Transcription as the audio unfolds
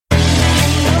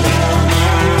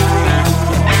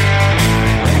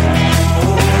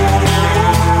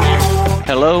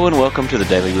Hello and welcome to the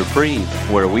Daily Reprieve,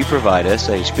 where we provide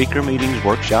SA speaker meetings,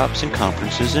 workshops, and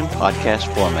conferences in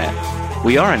podcast format.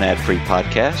 We are an ad-free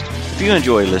podcast. If you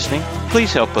enjoy listening,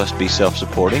 please help us be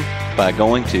self-supporting by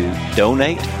going to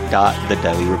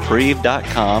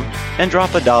donate.thedailyreprieve.com and drop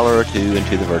 $1 or $2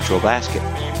 into the virtual basket.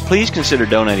 Please consider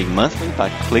donating monthly by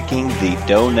clicking the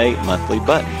Donate Monthly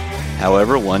button.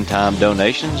 However, one-time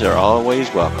donations are always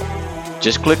welcome.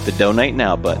 Just click the Donate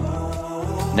Now button.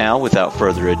 Now, without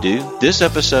further ado, this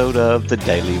episode of the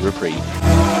Daily Reprieve.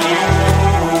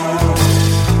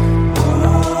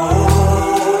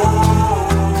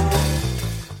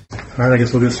 All right, I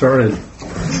guess we'll get started.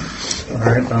 All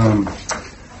right,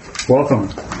 welcome.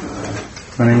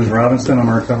 My name is Robinson. I'm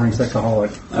a recovering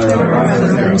sexaholic.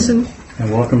 Robinson.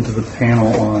 And welcome to the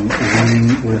panel on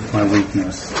Living with My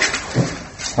Weakness.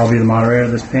 I'll be the moderator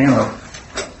of this panel.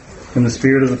 In the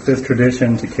spirit of the fifth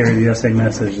tradition to carry the SA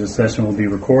message, this session will be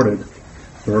recorded.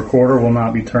 The recorder will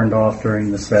not be turned off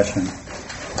during the session.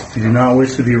 If you do not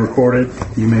wish to be recorded,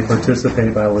 you may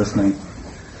participate by listening.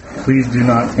 Please do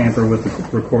not tamper with the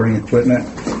recording equipment.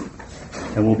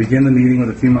 And we'll begin the meeting with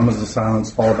a few moments of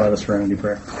silence, followed by the Serenity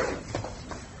Prayer.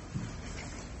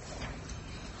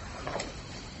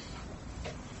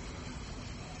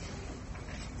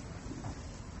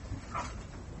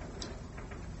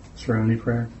 Serenity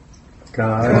Prayer.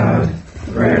 God,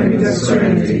 grant me the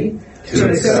serenity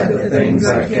to accept the things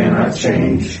I cannot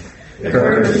change, the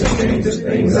courage to change the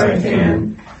things I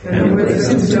can, and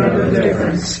wisdom to know the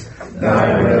difference.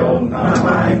 Thy will, not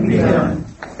mine, be done.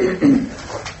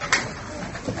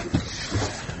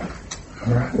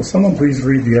 All right. Will someone please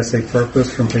read the essay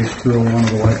purpose from page 201 of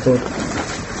the White Book?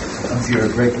 You're a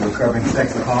great recovering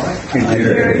sexaholic. Hey,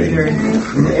 Jerry.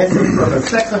 The essence of the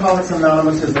Sexaholics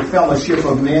Anonymous is a fellowship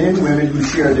of men and women who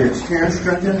share their experience,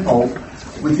 strength, and hope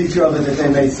with each other that they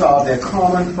may solve their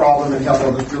common problem and help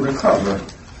others to recover.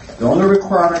 The only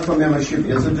requirement for membership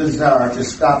is a desire to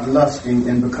stop lusting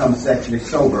and become sexually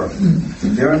sober.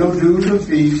 There are no dues or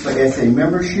fees for SA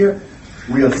membership.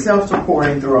 We are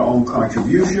self-supporting through our own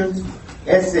contributions.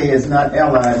 SA is not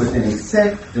allied with any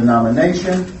sect,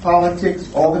 denomination, politics,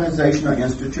 organization, or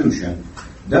institution.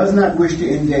 Does not wish to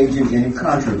engage in any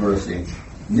controversy.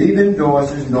 Neither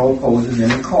endorses nor opposes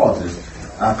any causes.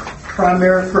 Our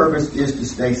primary purpose is to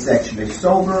stay sexually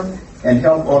sober and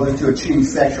help others to achieve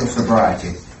sexual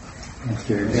sobriety. Thanks,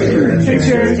 Jerry. Thanks,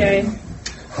 Jerry.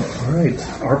 All right.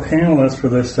 Our panelists for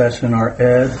this session are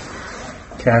Ed,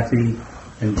 Kathy,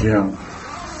 and Jim.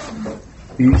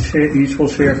 Each will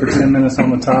share for 10 minutes on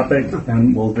the topic,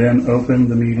 and we'll then open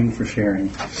the meeting for sharing.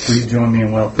 Please join me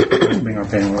in welcoming our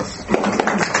panelists.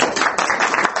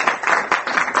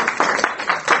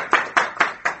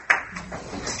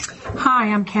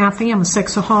 Hi, I'm Kathy. I'm a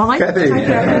sexaholic.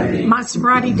 Kathy. My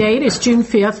sobriety date is June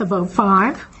 5th of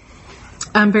 2005.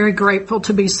 I'm very grateful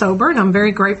to be sober, and I'm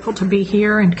very grateful to be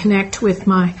here and connect with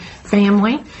my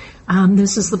family.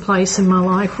 This is the place in my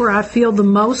life where I feel the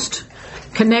most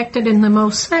connected and the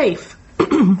most safe.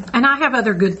 And I have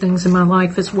other good things in my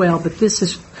life as well, but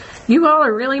you all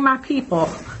are really my people.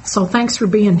 So thanks for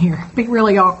being here. It'd be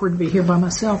really awkward to be here by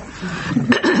myself.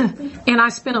 And I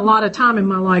spent a lot of time in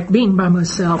my life being by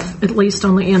myself, at least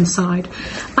on the inside.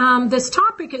 This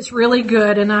topic is really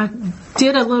good, and I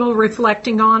did a little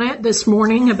reflecting on it this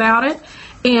morning about it.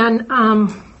 And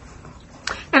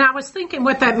I was thinking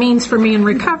what that means for me in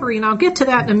recovery, and I'll get to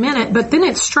that in a minute, but then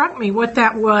it struck me what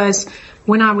that was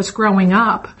when I was growing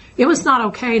up. It was not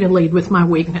okay to lead with my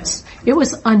weakness. It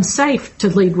was unsafe to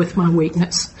lead with my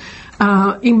weakness.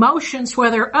 Emotions,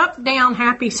 whether up, down,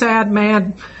 happy, sad,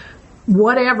 mad,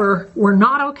 whatever, were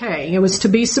not okay. It was to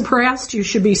be suppressed. You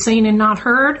should be seen and not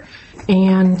heard.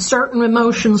 And certain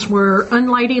emotions were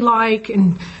unladylike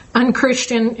and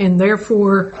unchristian and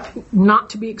therefore not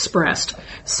to be expressed.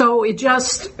 So it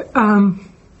just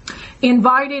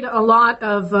invited a lot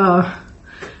of,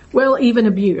 even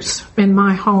abuse in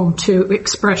my home to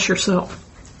express yourself.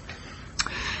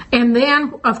 And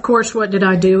then, of course, what did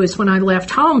I do is when I left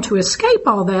home to escape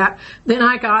all that, then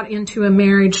I got into a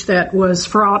marriage that was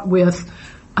fraught with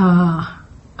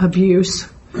abuse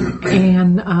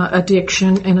and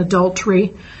addiction and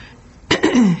adultery.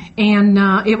 And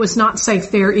it was not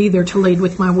safe there either to lead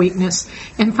with my weakness.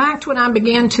 In fact, when I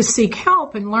began to seek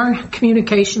help and learn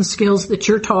communication skills that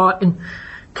you're taught in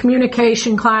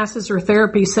communication classes or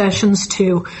therapy sessions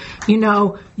to,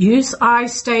 use I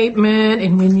statement,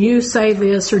 and when you say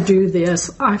this or do this,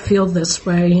 I feel this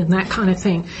way, and that kind of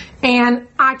thing. And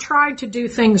I tried to do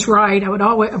things right.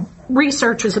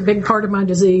 Research is a big part of my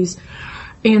disease.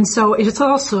 And so it's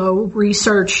also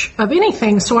research of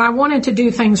anything. So I wanted to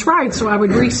do things right. So I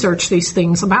would research these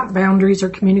things about boundaries or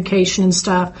communication and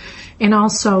stuff. And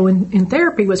also in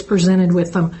therapy was presented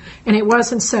with them. And it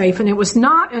wasn't safe. And it was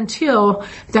not until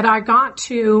that I got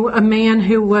to a man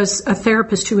who was a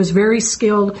therapist who was very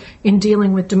skilled in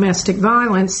dealing with domestic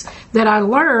violence that I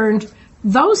learned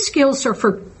those skills are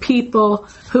for people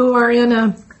who are in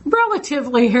a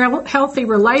relatively healthy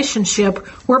relationship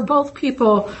where both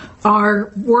people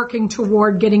are working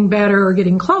toward getting better or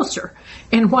getting closer.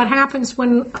 And what happens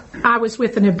when I was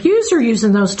with an abuser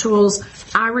using those tools,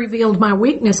 I revealed my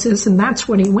weaknesses, and that's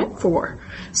what he went for.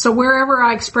 So wherever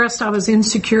I expressed I was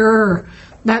insecure or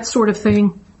that sort of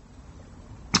thing,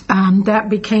 that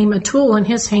became a tool in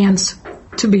his hands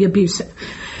to be abusive.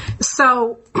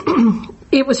 So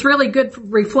it was really good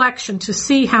reflection to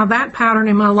see how that pattern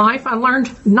in my life, I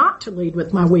learned not to lead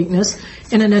with my weakness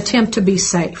in an attempt to be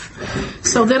safe.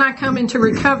 So then I come into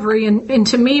recovery, and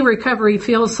to me, recovery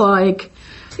feels like,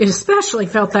 it especially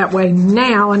felt that way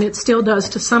now, and it still does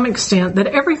to some extent, that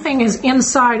everything is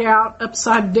inside out,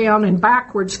 upside down, and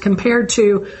backwards compared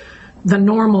to the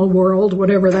normal world,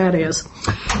 whatever that is.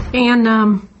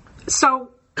 And so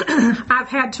I've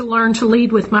had to learn to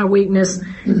lead with my weakness,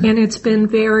 and it's been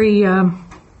very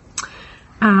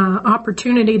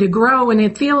opportunity to grow, and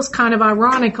it feels kind of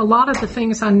ironic. A lot of the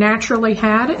things I naturally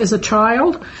had as a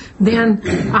child, then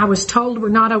I was told were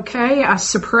not okay, I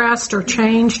suppressed or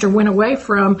changed or went away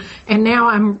from, and now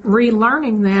I'm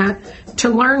relearning that to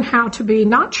learn how to be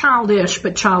not childish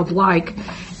but childlike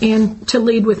and to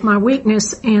lead with my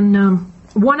weakness. And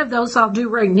one of those I'll do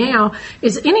right now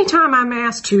is anytime I'm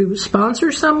asked to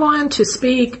sponsor someone, to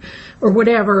speak, or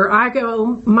whatever,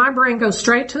 my brain goes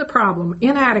straight to the problem.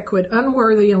 Inadequate,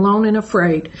 unworthy, alone, and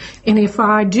afraid. And if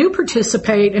I do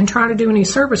participate and try to do any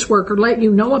service work or let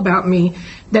you know about me,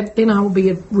 then I will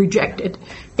be rejected.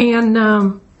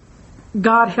 And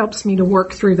God helps me to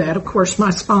work through that. Of course, my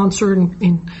sponsor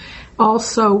and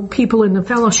also people in the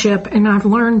fellowship, and I've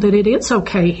learned that it is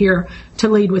okay here to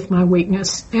lead with my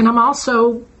weakness. And I'm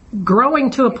also growing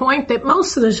to a point that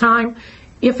most of the time,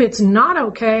 if it's not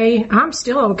okay, I'm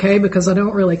still okay because I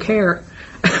don't really care.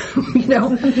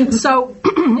 So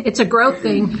it's a growth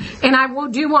thing. And I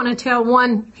do want to tell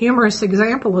one humorous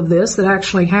example of this that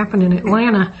actually happened in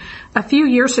Atlanta. A few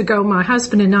years ago, my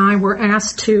husband and I were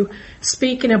asked to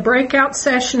speak in a breakout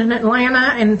session in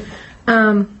Atlanta,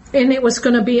 and it was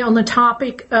going to be on the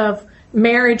topic of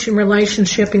marriage and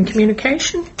relationship and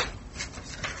communication.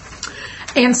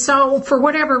 And so, for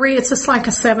whatever reason, it's just like a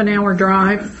 7-hour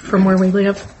drive from where we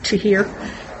live to here.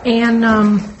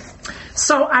 And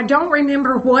so I don't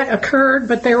remember what occurred,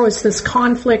 but there was this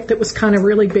conflict that was kind of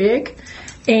really big.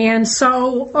 And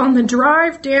so on the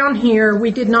drive down here, we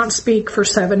did not speak for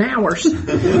 7 hours.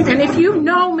 And if you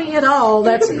know me at all,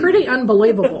 that's pretty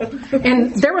unbelievable.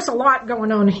 And there was a lot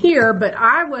going on here, but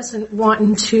I wasn't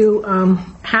wanting to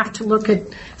have to look at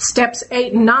steps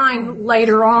 8 and 9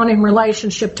 later on in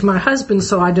relationship to my husband,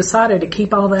 so I decided to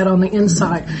keep all that on the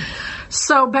inside.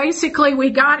 So basically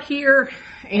we got here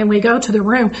and we go to the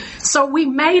room. So we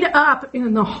made up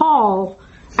in the hall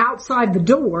outside the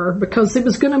door because it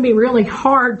was going to be really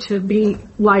hard to be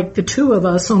like the two of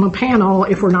us on a panel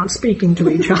if we're not speaking to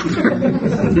each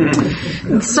other.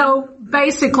 So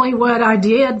basically what I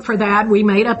did for that, we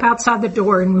made up outside the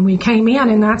door, and when we came in,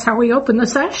 and that's how we opened the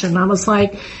session, I was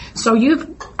like, so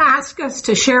you've asked us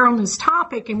to share on this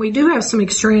topic, and we do have some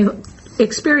experience,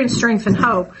 strength, and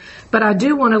hope. But I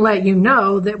do want to let you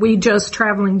know that we just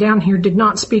traveling down here did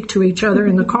not speak to each other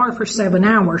in the car for 7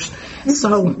 hours.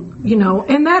 So,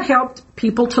 and that helped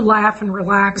people to laugh and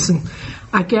relax and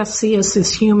I guess see us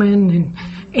as human,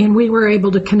 and we were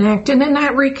able to connect. And then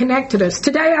that reconnected us.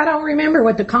 Today I don't remember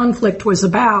what the conflict was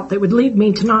about that would lead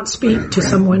me to not speak to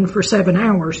someone for 7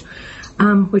 hours,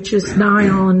 which is nigh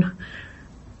on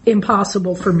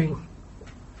impossible for me.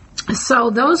 So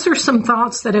those are some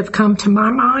thoughts that have come to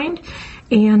my mind.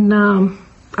 And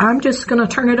I'm just going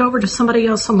to turn it over to somebody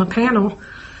else on the panel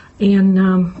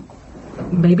and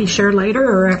maybe share later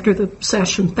or after the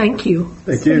session. Thank you.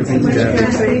 Thank you. Thank you,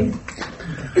 Kathy.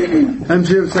 I'm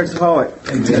Jim, sexaholic.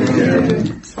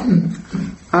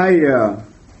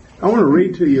 I want to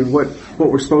read to you what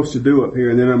we're supposed to do up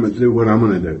here, and then I'm going to do what I'm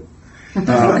going to do. So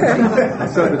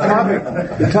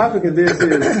the topic of this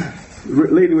is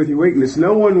leading with your weakness.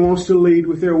 No one wants to lead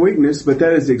with their weakness, but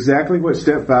that is exactly what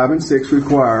step 5 and 6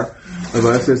 require of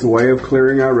us as a way of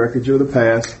clearing our wreckage of the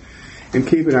past and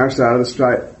keeping our side of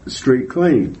the street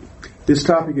clean. This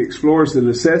topic explores the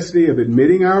necessity of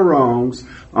admitting our wrongs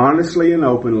honestly and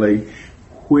openly,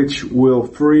 which will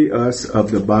free us of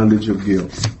the bondage of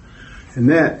guilt. And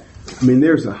that I mean,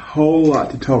 there's a whole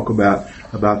lot to talk about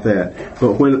that.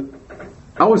 But when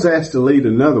I was asked to lead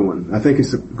another one, I think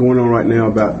it's going on right now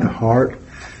about the heart,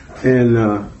 and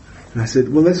I said,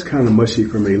 well, that's kind of mushy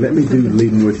for me. Let me do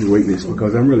leading with your weakness,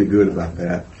 because I'm really good about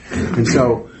that. And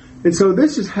so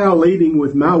this is how leading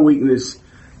with my weakness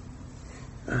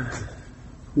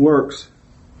works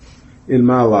in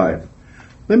my life.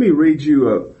 Let me read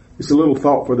you it's a little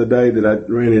thought for the day that I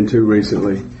ran into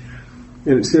recently.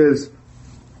 And it says,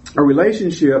 a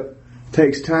relationship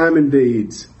takes time and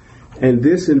deeds, and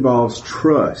this involves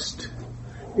trust.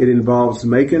 It involves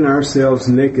making ourselves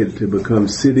naked to become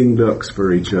sitting ducks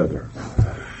for each other.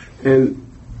 And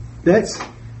that's,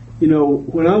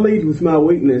 when I lead with my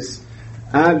weakness,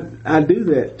 I do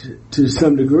that to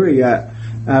some degree. I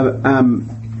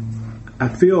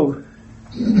feel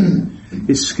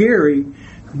it's scary,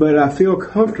 but I feel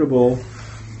comfortable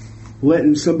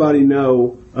letting somebody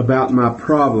know about my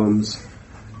problems,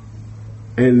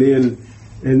 and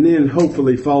then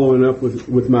hopefully following up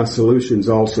with my solutions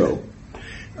also.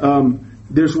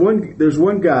 There's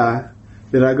one guy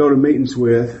that I go to meetings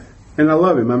with, and I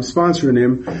love him. I'm sponsoring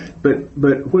him, but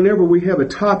whenever we have a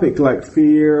topic like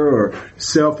fear or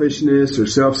selfishness or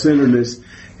self-centeredness,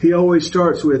 he always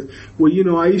starts with, well,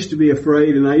 I used to be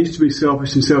afraid and I used to be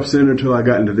selfish and self-centered until I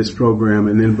got into this program,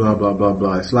 and then blah, blah, blah,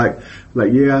 blah. It's like,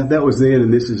 yeah, that was then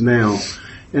and this is now.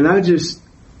 And that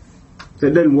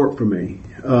doesn't work for me.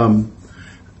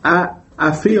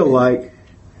 I feel like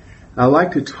I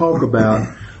like to talk about,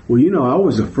 well, I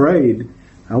was afraid.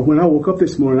 When I woke up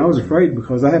this morning, I was afraid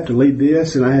because I have to lead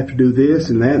this and I have to do this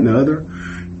and that and the other.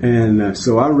 And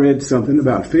so I read something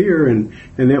about fear, and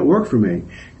that worked for me.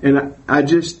 And I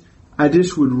just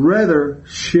would rather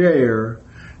share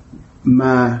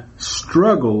my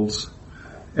struggles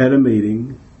at a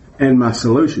meeting and my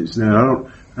solutions. Now,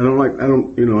 I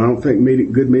don't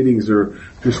think good meetings are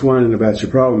just whining about your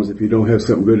problems if you don't have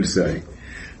something good to say.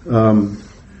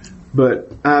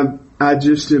 But I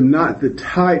just am not the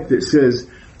type that says,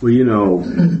 well,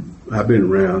 I've been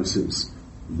around since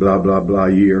blah, blah, blah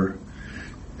year,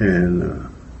 and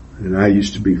I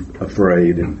used to be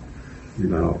afraid, and,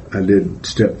 I did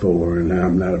step forward, and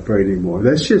I'm not afraid anymore.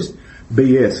 That's just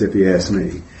BS if you ask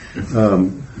me.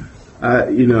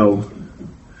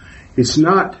 It's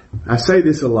not, I say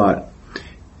this a lot,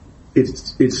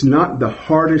 it's not the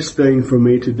hardest thing for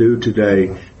me to do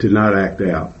today to not act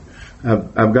out.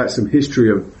 I've got some history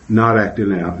of not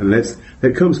acting out, and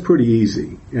that comes pretty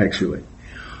easy, actually.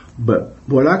 But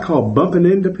what I call bumping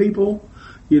into people,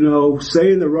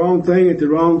 saying the wrong thing at the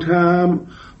wrong time,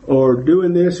 or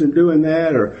doing this and doing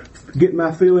that, or getting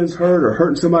my feelings hurt, or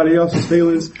hurting somebody else's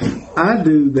feelings, I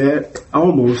do that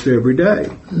almost every day.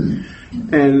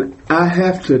 And I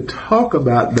have to talk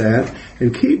about that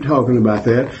and keep talking about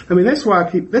that. I mean, that's why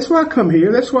I come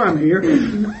here. That's why I'm here.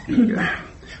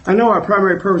 I know our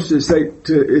primary purpose is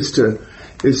to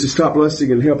stop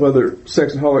lusting and help other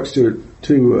sexaholics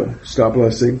to stop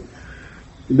lusting.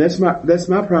 That's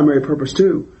my primary purpose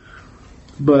too.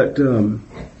 But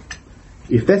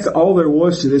if that's all there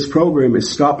was to this program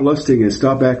is stop lusting and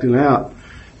stop acting out,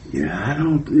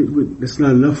 that's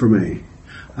not enough for me.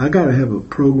 I got to have a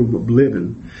program of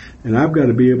living, and I've got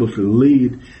to be able to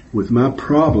lead with my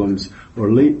problems, or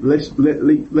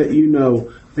let you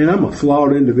know, man, I'm a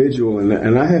flawed individual,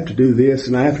 and I have to do this,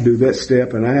 and I have to do that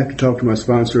step, and I have to talk to my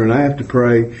sponsor, and I have to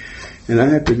pray, and I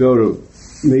have to go to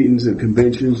meetings and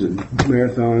conventions and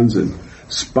marathons and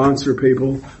sponsor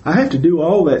people. I have to do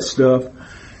all that stuff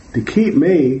to keep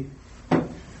me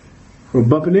from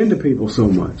bumping into people so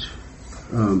much.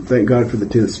 Thank God for the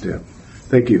 10th step.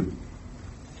 Thank you.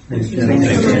 Thanks,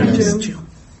 Jim.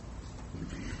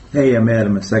 Hey, I'm Ed.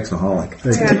 I'm a sexaholic.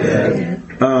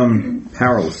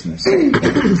 Powerlessness.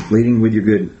 Leading with your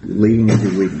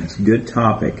weakness. Good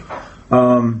topic.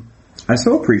 I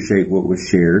so appreciate what was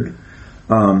shared.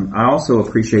 I also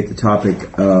appreciate the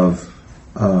topic of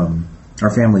our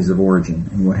families of origin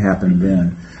and what happened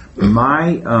then.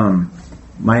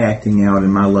 My acting out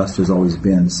and my lust has always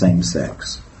been same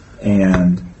sex.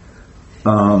 And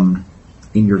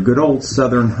in your good old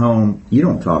Southern home, you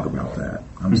don't talk about that.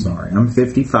 I'm sorry. I'm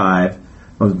 55.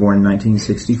 I was born in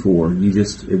 1964.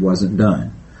 It wasn't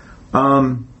done.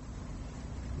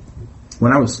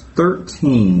 When I was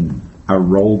 13, I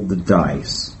rolled the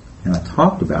dice, and I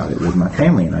talked about it with my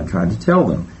family, and I tried to tell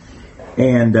them.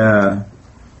 And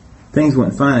things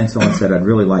went fine, so I said I'd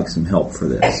really like some help for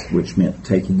this, which meant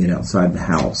taking it outside the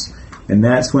house. And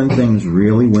that's when things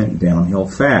really went downhill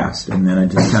fast. And then I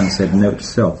just kind of said, note to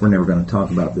self, we're never going to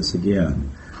talk about this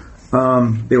again.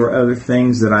 There were other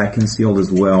things that I concealed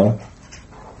as well.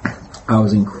 I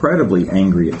was incredibly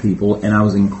angry at people, and I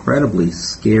was incredibly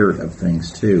scared of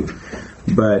things too.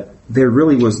 But there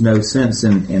really was no sense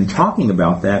in talking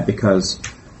about that because,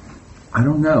 I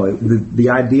don't know, the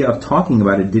idea of talking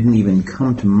about it didn't even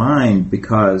come to mind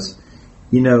because,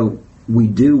 we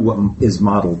do what is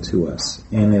modeled to us.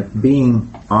 And if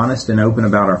being honest and open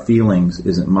about our feelings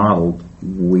isn't modeled,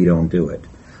 we don't do it.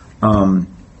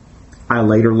 I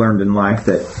later learned in life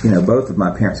that, both of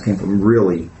my parents came from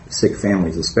really sick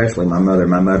families, especially my mother.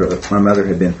 My mother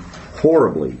had been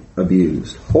horribly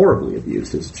abused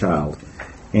as a child.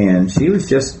 And she was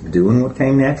just doing what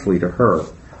came naturally to her.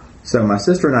 So my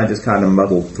sister and I just kind of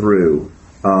muddled through.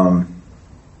 I'm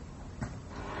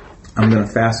going to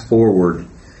fast forward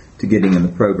to getting in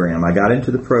the program. I got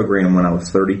into the program when I was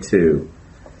 32.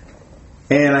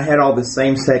 And I had all this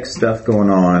same-sex stuff going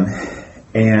on.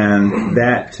 And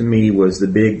that, to me, was the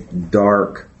big,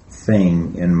 dark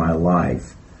thing in my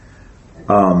life.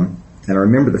 And I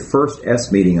remember the first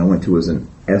S meeting I went to was an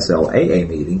SLAA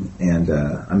meeting, and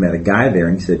I met a guy there,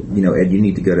 and he said, Ed, you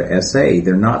need to go to SA.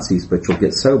 They're Nazis, but you'll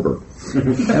get sober. And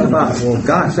I thought, well,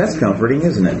 gosh, that's comforting,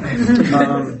 isn't it?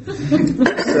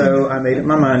 So I made up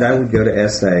my mind I would go to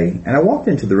SA, and I walked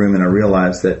into the room, and I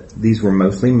realized that these were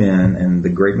mostly men, and the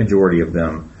great majority of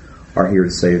them are here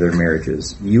to save their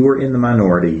marriages. You are in the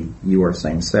minority. You are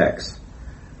same-sex.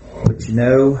 But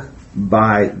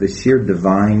by the sheer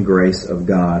divine grace of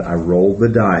God, I rolled the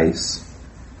dice,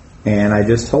 and I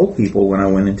just told people when I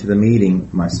went into the meeting,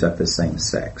 my stuff is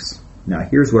same-sex. Now,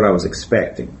 here's what I was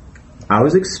expecting. I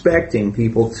was expecting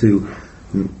people to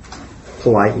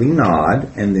politely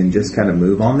nod and then just kind of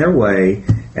move on their way.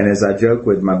 And as I joke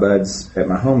with my buds at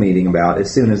my home meeting about,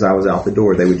 as soon as I was out the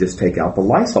door, they would just take out the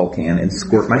Lysol can and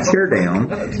squirt my chair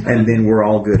down, and then we're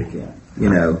all good again.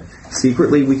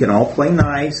 Secretly, we can all play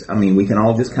nice. We can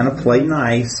all just kind of play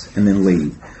nice and then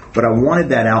leave. But I wanted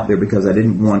that out there because I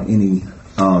didn't want any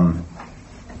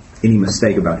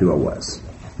mistake about who I was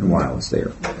and why I was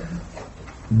there.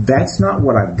 That's not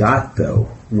what I got, though.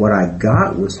 What I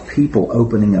got was people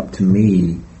opening up to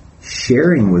me,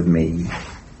 sharing with me,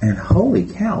 and holy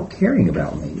cow, caring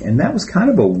about me. And that was kind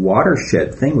of a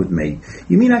watershed thing with me.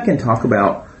 You mean I can talk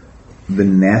about the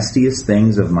nastiest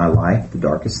things of my life, the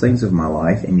darkest things of my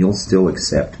life, and you'll still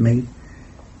accept me?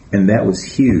 And that was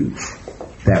huge.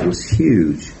 That was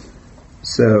huge.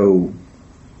 So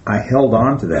I held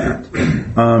on to that.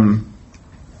 I'm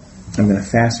going to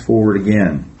fast forward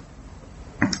again.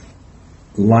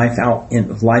 Life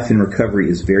in recovery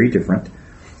is very different.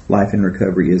 Life in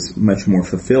recovery is much more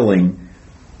fulfilling,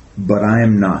 but I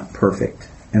am not perfect.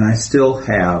 And I still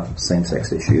have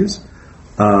same-sex issues.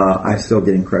 I still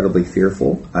get incredibly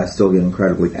fearful. I still get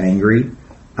incredibly angry.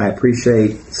 I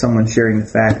appreciate someone sharing the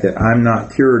fact that I'm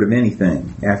not cured of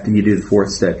anything. After you do the fourth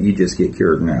step, you just get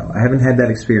cured. No, I haven't had that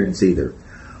experience either.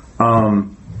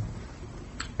 And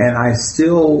I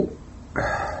still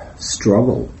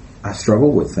struggle. I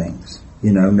struggle with things.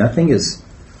 Nothing is,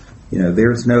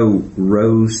 there's no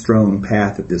rose-strewn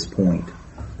path at this point.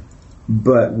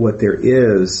 But what there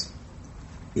is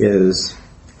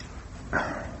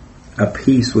a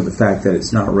peace with the fact that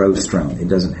it's not rose-strewn. It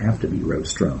doesn't have to be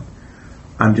rose-strewn.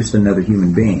 I'm just another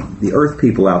human being. The earth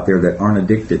people out there that aren't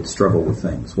addicted struggle with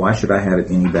things. Why should I have it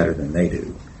any better than they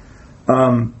do?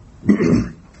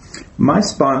 My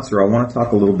sponsor, I want to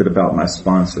talk a little bit about my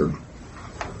sponsor.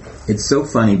 It's so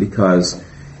funny because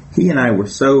he and I were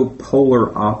so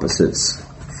polar opposites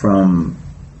from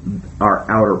our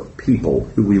outer people,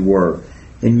 who we were.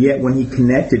 And yet when he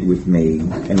connected with me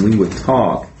and we would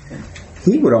talk,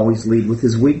 he would always lead with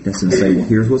his weakness and say, well,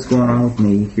 here's what's going on with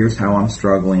me. Here's how I'm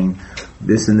struggling.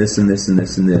 This and this and this and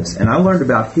this and this. And I learned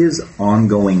about his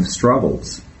ongoing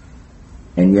struggles.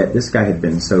 And yet this guy had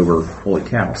been sober, holy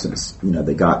cow, since,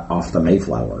 they got off the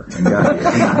Mayflower and got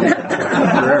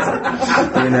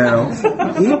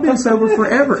forever. He'd been sober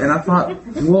forever. And I thought,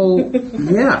 well,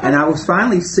 yeah. And I was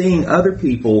finally seeing other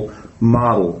people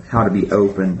model how to be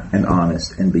open and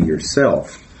honest and be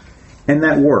yourself. And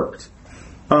that worked.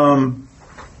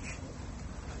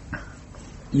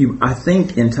 I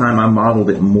think in time I modeled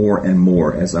it more and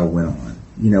more as I went on.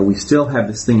 We still have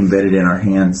this thing embedded in our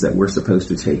hands that we're supposed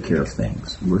to take care of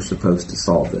things. We're supposed to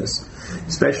solve this,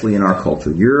 especially in our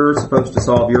culture. You're supposed to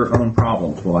solve your own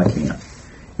problems. Well, I can't.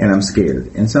 And I'm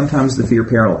scared. And sometimes the fear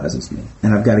paralyzes me.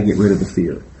 And I've got to get rid of the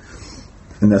fear.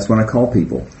 And that's when I call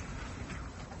people.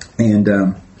 And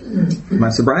my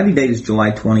sobriety date is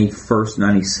July 21st,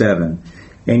 97.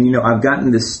 And, I've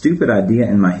gotten this stupid idea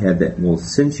in my head that, well,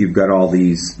 since you've got all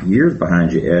these years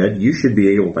behind you, Ed, you should be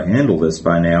able to handle this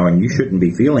by now, and you shouldn't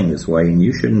be feeling this way, and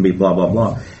you shouldn't be blah, blah,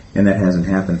 blah. And that hasn't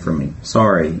happened for me.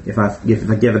 Sorry. If I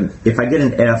get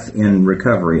an F in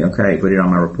recovery, okay, put it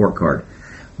on my report card.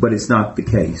 But it's not the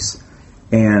case.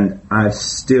 And I've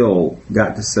still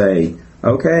got to say,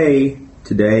 okay,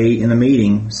 today in the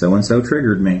meeting, so-and-so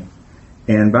triggered me.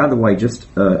 And by the way, just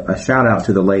a shout out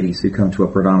to the ladies who come to a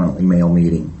predominantly male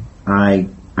meeting. I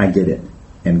get it,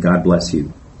 and God bless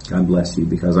you. God bless you,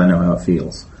 because I know how it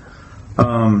feels.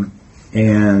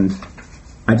 And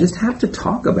I just have to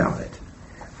talk about it.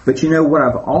 But what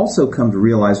I've also come to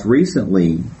realize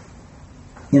recently,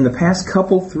 in the past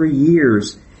 3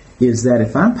 years, is that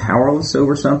if I'm powerless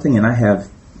over something and I have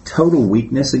total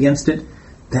weakness against it,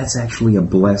 that's actually a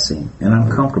blessing, and I'm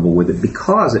comfortable with it,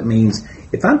 because it means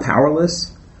if I'm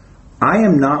powerless, I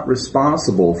am not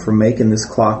responsible for making this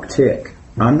clock tick.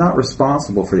 I'm not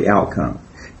responsible for the outcome.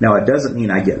 Now, it doesn't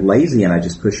mean I get lazy and I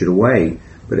just push it away,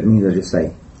 but it means I just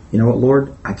say, you know what,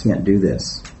 Lord, I can't do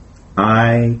this.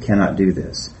 I cannot do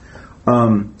this.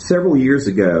 Several years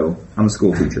ago, I'm a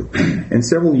school teacher, and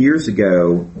several years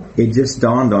ago, it just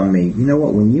dawned on me, you know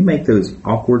what, when you make those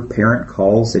awkward parent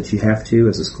calls that you have to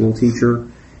as a school teacher,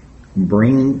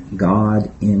 bring God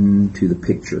into the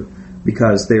picture,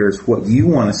 because there's what you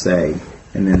want to say,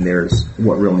 and then there's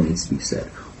what really needs to be said.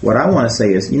 What I want to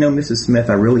say is, Mrs. Smith,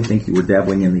 I really think you were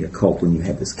dabbling in the occult when you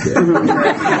had this kid.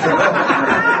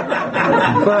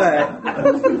 But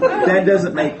that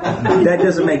doesn't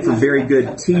make for very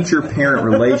good teacher-parent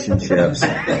relationships.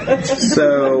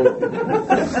 So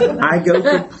I go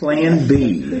for plan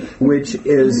B, which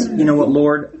is, you know what,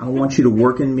 Lord, I want you to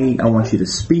work in me. I want you to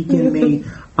speak in me.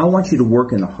 I want you to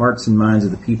work in the hearts and minds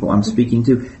of the people I'm speaking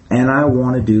to, and I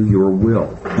want to do your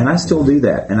will. And I still do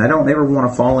that. And I don't ever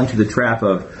want to fall into the trap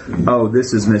of, oh,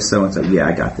 this is Miss So-and-so. Yeah,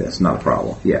 I got this. Not a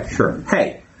problem. Yeah, sure.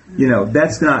 Hey,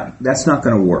 that's not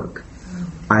going to work.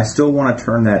 I still want to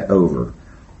turn that over.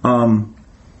 And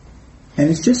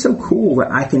it's just so cool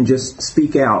that I can just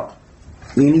speak out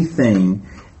anything.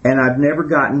 And I've never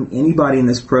gotten anybody in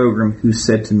this program who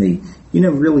said to me,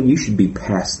 really, you should be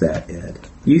past that, Ed.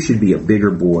 You should be a bigger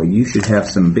boy. You should have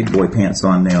some big boy pants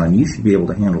on now, and you should be able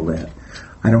to handle that.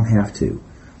 I don't have to.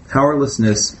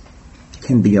 Powerlessness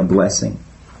can be a blessing,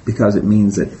 because it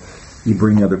means that you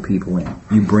bring other people in.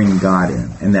 You bring God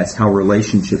in. And that's how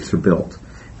relationships are built.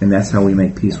 And that's how we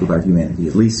make peace with our humanity.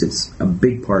 At least it's a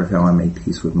big part of how I make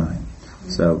peace with mine.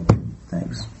 So,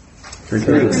 thanks.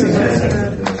 Thanks.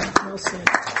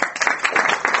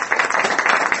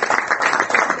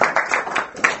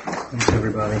 Thanks,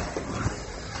 everybody.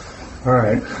 All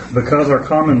right. Because our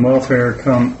common welfare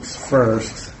comes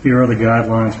first, here are the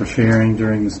guidelines for sharing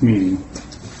during this meeting.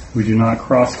 We do not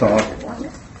crosstalk.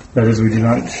 That is,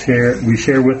 we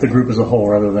share with the group as a whole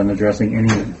rather than addressing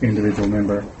any individual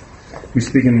member. We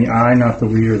speak in the I, not the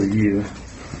we or the you.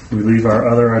 We leave our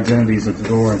other identities at the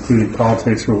door, including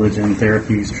politics, religion,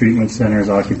 therapies, treatment centers,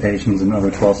 occupations, and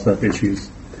other 12-step issues.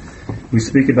 We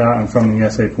speak about and from the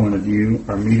SA point of view.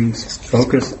 Our meetings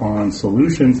focus on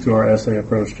solutions to our SA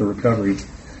approach to recovery.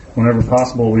 Whenever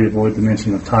possible, we avoid the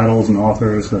mention of titles and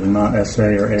authors that are not SA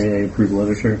or AA approved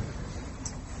literature.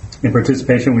 In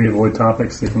participation, we avoid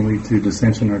topics that can lead to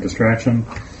dissension or distraction.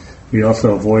 We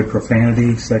also avoid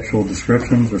profanity, sexual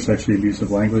descriptions, or sexually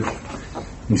abusive language.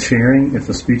 In sharing, if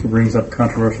the speaker brings up a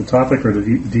controversial topic or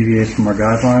deviates from our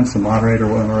guidelines, the moderator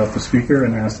will interrupt the speaker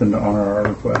and ask them to honor our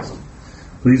request.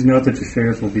 Please note that your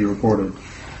shares will be recorded.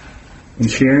 In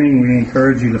sharing, we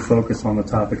encourage you to focus on the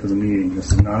topic of the meeting.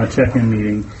 This is not a check-in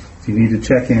meeting. If you need to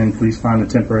check in, please find a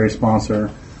temporary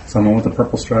sponsor, someone with a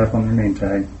purple stripe on their name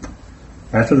tag,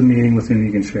 after the meeting with whom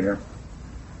you can share.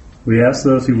 We ask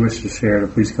those who wish to share to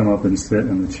please come up and sit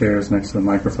in the chairs next to the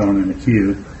microphone in the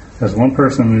queue. As one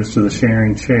person moves to the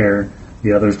sharing chair,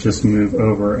 the others just move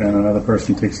over and another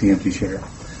person takes the empty chair.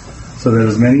 So that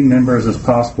as many members as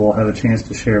possible have a chance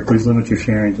to share, please limit your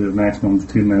sharing to a maximum of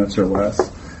 2 minutes or less.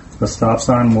 A stop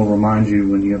sign will remind you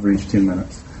when you have reached 2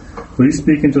 minutes. Please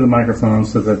speak into the microphone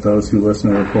so that those who listen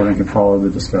to the recording can follow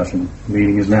the discussion. The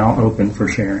meeting is now open for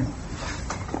sharing.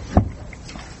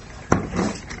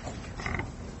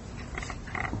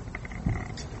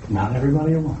 Not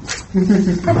everybody at once. My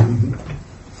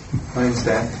name's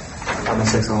Ben. I'm a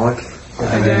sexaholic.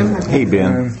 Hey,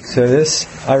 Ben. So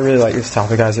I really like this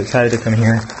topic. I was excited to come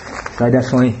here. I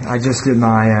just did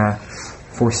my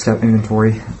 4-step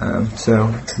inventory.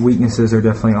 So weaknesses are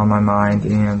definitely on my mind,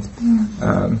 and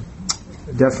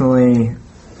definitely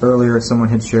earlier someone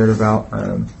had shared about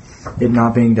it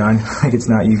not being done. Like, it's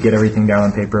not you get everything down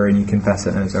on paper and you confess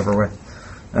it and it's over with.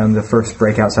 The first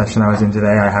breakout session I was in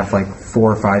today, I have like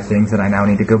 4 or 5 things that I now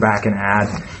need to go back and add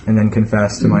and then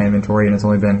confess to my inventory, and it's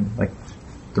only been like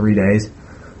 3 days.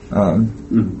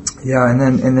 Yeah,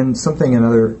 and then something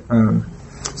another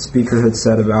speaker had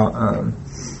said about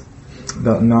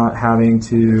not having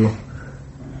to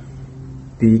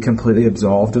be completely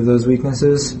absolved of those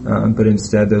weaknesses, but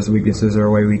instead those weaknesses are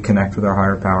a way we connect with our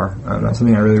higher power. That's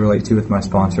something I really relate to with my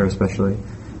sponsor, especially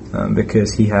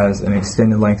because he has an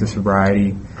extended length of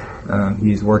sobriety.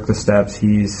 He's worked the steps.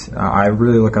 I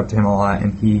really look up to him a lot,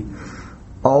 and he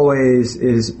always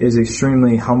is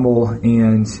extremely humble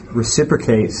and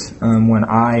reciprocates when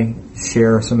I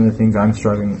share some of the things I'm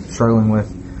struggling with,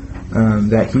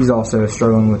 that he's also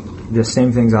struggling with the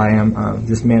same things I am,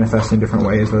 just manifest in different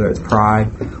ways, whether it's pride,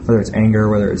 whether it's anger,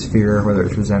 whether it's fear, whether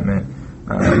it's resentment.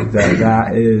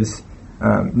 That is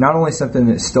not only something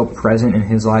that's still present in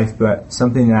his life, but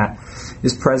something that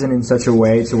is present in such a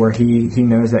way to where he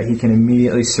knows that he can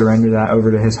immediately surrender that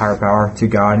over to his higher power, to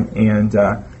God, and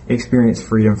experience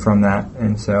freedom from that.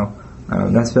 And so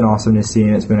that's been awesome to see,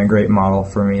 and it's been a great model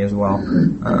for me as well.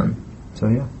 So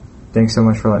yeah, thanks so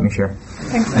much for letting me share.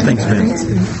 Thanks,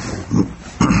 Ben.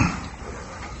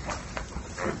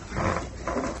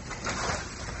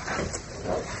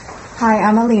 Hi,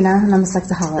 I'm Alina, and I'm a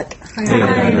sexaholic. Hi.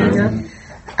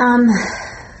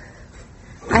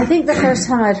 I think the first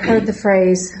time I'd heard the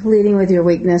phrase "leading with your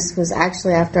weakness" was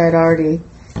actually after I'd already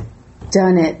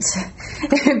done it,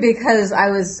 because I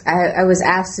was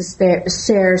asked to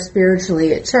share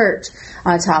spiritually at church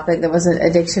on a topic that wasn't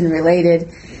addiction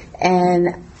related,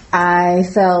 and I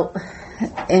felt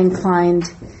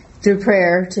inclined through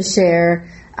prayer to share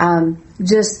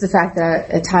just the fact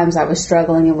that at times I was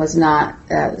struggling and was not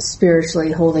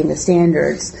spiritually holding the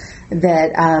standards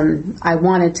that I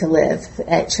wanted to live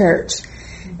at church.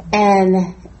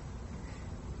 And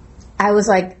I was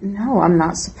like, no, I'm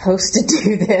not supposed to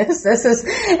do this.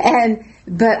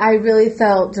 But I really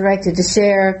felt directed to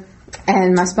share,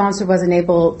 and my sponsor wasn't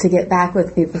able to get back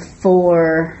with me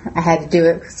before I had to do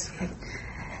it.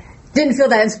 Didn't feel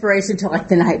that inspiration until like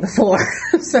the night before.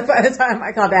 So by the time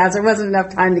I called to ask, there wasn't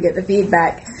enough time to get the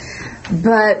feedback.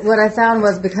 But what I found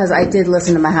was, because I did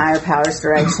listen to my higher power's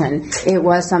direction, it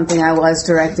was something I was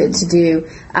directed to do.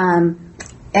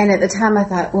 And at the time I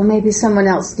thought, well, maybe someone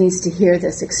else needs to hear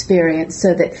this experience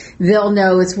so that they'll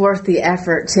know it's worth the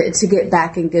effort to get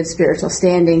back in good spiritual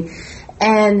standing.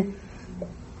 And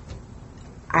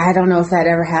I don't know if that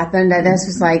ever happened. This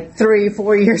was like 3 or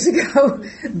 4 years ago.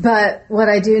 But what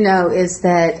I do know is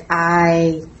that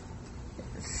I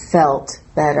felt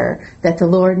better, that the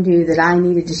Lord knew that I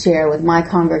needed to share with my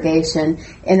congregation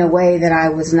in a way that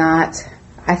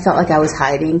I felt like I was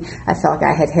hiding. I felt like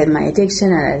I had hid my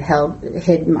addiction, and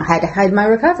had to hide my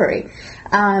recovery.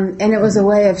 And it was a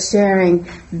way of sharing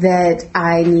that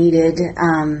I needed,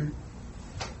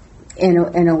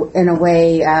 in a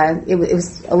way, it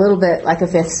was a little bit like a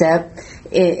fifth step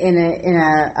in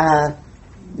a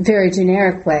very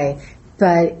generic way,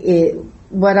 but it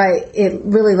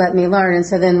really let me learn. And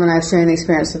so then when I was sharing the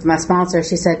experience with my sponsor,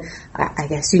 she said, I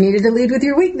guess you needed to lead with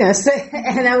your weakness.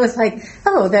 And I was like,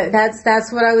 oh,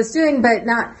 that's what I was doing, but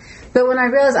when I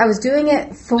realized I was doing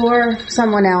it for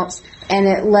someone else, and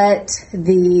it let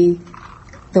the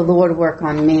Lord work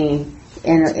on me,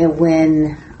 and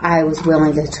when I was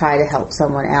willing to try to help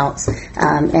someone else,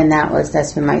 and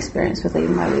that's been my experience with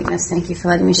leading my weakness. Thank you for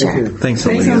letting me share. Thanks,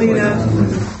 Alina.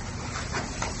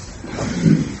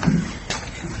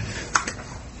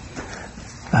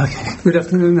 Okay. Good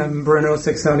afternoon. I'm Bruno,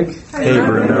 sexaholic. Hey,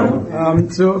 Bruno.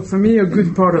 So for me, a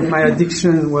good part of my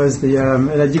addiction was an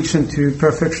addiction to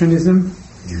perfectionism.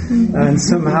 And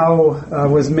somehow I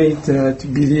was made to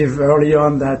believe early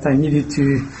on that I needed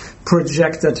to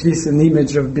project at least an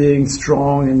image of being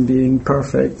strong and being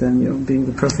perfect, and being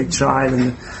the perfect child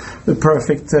and the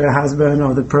perfect husband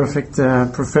or the perfect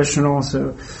professional.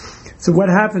 So what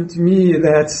happened to me is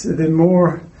that the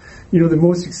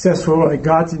more successful I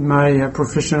got in my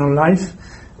professional life,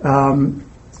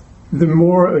 the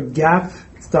more a gap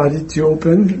started to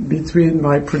open between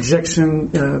my projection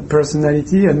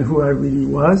personality and who I really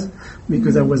was,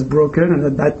 because I was broken, and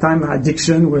at that time my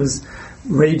addiction was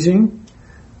raging.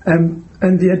 And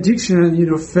the addiction,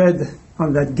 fed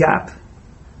on that gap.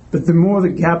 But the more the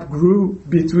gap grew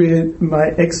between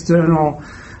my external,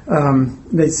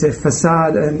 let's say,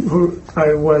 facade and who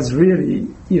I was really,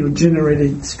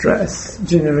 generated stress,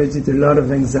 generated a lot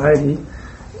of anxiety.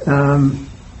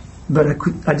 But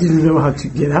I didn't know how to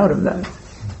get out of that.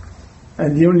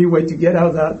 And the only way to get out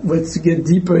of that was to get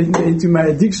deeper into my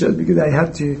addiction, because I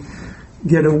had to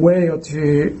get away, or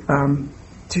to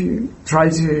try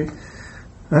to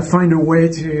find a way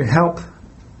to help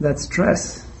that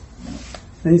stress.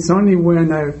 And it's only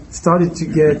when I started to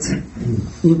get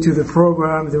into the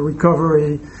program, the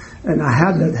recovery, and I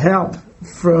had that help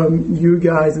from you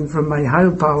guys and from my higher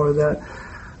power that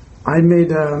I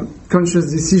made a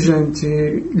conscious decision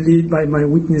to lead by my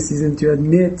weaknesses and to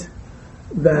admit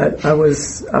that I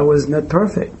was not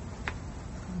perfect.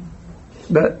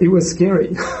 But it was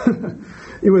scary.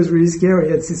 It was really scary.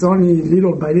 It's only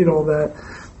little by little that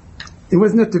it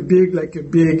was not a big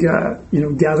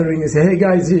gathering and say, hey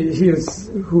guys, here's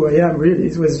who I am really.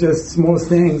 It was just small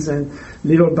things, and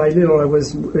little by little I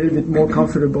was a little bit more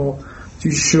comfortable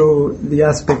to show the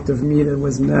aspect of me that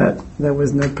was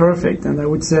not perfect. And I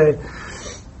would say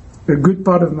a good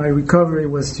part of my recovery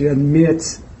was to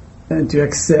admit and to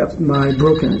accept my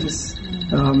brokenness.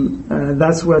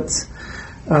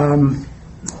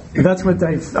 That's what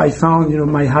I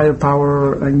found, my higher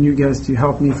power and you guys to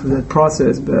help me through that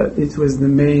process, but it was the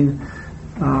main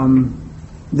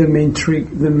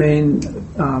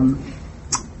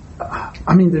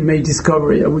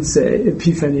discovery, I would say,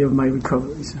 epiphany of my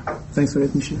recovery. So, thanks for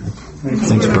letting me share.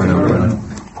 Thanks, Bruno.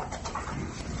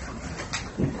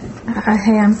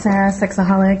 Hey, I'm Sarah,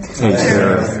 sexaholic. Hey,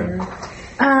 Sarah.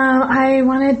 I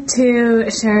wanted to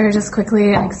share just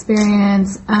quickly an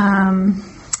experience.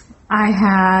 I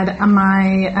had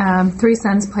my 3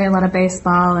 sons play a lot of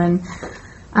baseball, and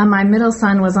my middle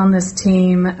son was on this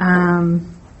team.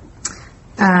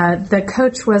 The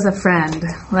coach was a friend.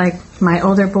 Like, my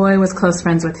older boy was close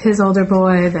friends with his older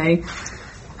boy. They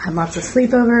had lots of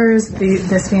sleepovers.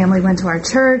 This family went to our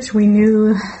church. We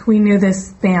knew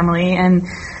this family, and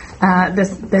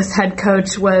this head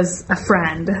coach was a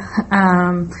friend.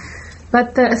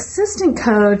 But the assistant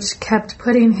coach kept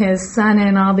putting his son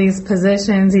in all these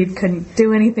positions. He couldn't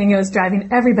do anything. It was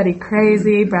driving everybody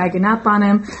crazy, bragging up on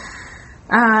him.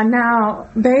 Now,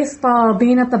 baseball,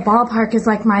 being at the ballpark is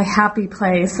like my happy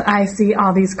place. I see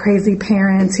all these crazy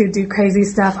parents who do crazy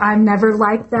stuff. I'm never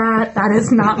like that. That is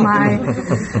not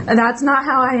that's not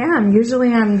how I am.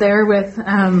 Usually I'm there with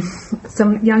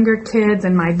some younger kids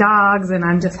and my dogs, and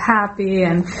I'm just happy,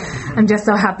 and I'm just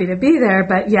so happy to be there.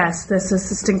 But yes, this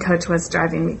assistant coach was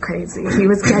driving me crazy. He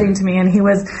was getting to me, and he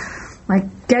was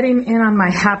like getting in on my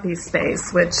happy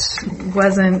space, which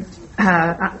wasn't,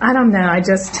 I don't know,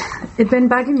 it'd been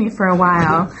bugging me for a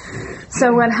while.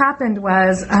 So what happened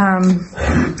was,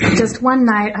 just one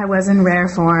night I was in rare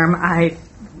form. I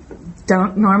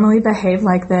don't normally behave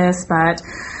like this, but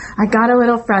I got a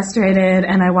little frustrated,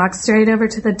 and I walked straight over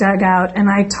to the dugout, and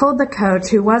I told the coach,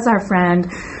 who was our friend,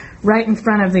 right in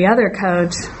front of the other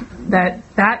coach,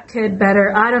 that kid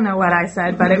better, I don't know what I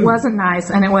said, but it wasn't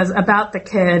nice, and it was about the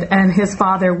kid, and his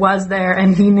father was there,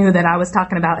 and he knew that I was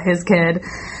talking about his kid.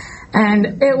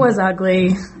 And it was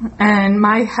ugly. And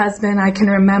my husband, I can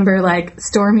remember like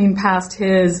storming past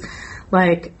his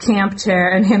like camp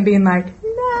chair and him being like,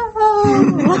 no.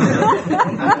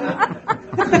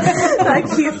 Like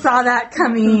he saw that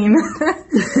coming.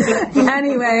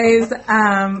 Anyways,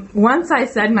 once I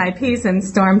said my piece and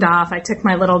stormed off, I took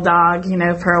my little dog,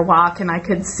 for a walk, and I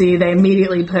could see they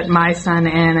immediately put my son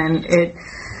in, and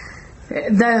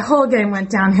the whole game went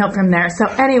downhill from there. So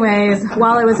anyways,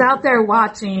 while I was out there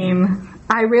watching,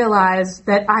 I realized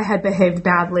that I had behaved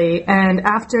badly. And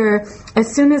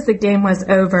as soon as the game was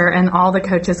over and all the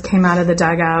coaches came out of the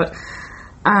dugout,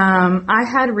 I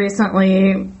had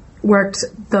recently worked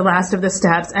the last of the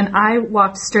steps, and I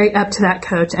walked straight up to that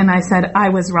coach and I said I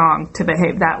was wrong to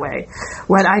behave that way.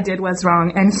 What I did was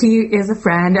wrong, and he is a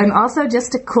friend and also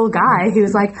just a cool guy. He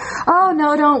was like, oh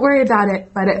no, don't worry about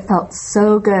it. But it felt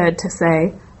so good to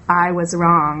say I was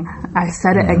wrong. I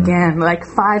said it again, like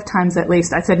 5 times at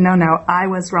least. I said, no, I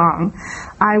was wrong.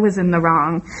 I was in the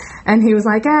wrong. And he was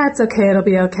like, it's okay, it'll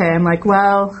be okay. I'm like,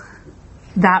 well,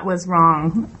 that was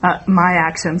wrong. My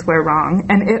actions were wrong.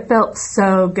 And it felt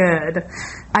so good.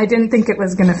 I didn't think it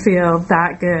was going to feel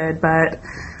that good, but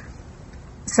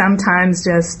sometimes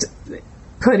just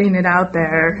putting it out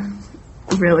there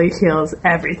really heals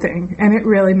everything. And it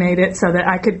really made it so that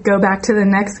I could go back to the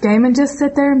next game and just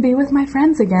sit there and be with my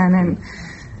friends again, and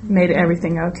made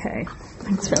everything okay.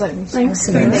 Thanks for letting me share.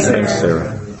 Thanks,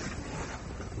 Sarah.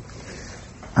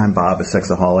 I'm Bob, a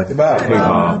sexaholic. Hey,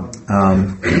 Bob.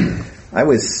 I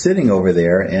was sitting over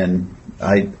there, and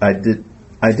I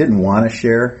didn't want to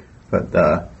share,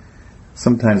 but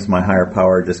sometimes my higher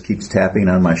power just keeps tapping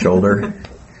on my shoulder.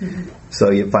 So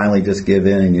you finally just give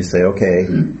in and you say, okay.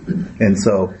 And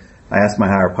so I asked my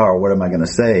higher power, what am I going to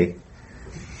say?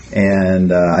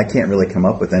 And I can't really come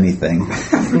up with anything.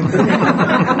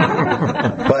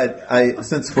 But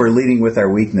since we're leading with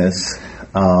our weakness,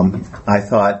 I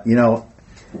thought,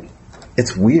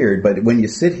 it's weird, but when you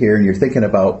sit here and you're thinking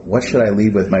about what should I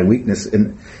lead with my weakness,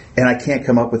 and I can't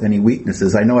come up with any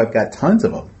weaknesses. I know I've got tons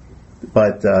of them,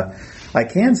 but I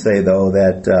can say though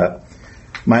that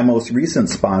my most recent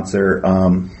sponsor,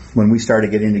 when we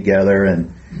started getting together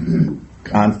and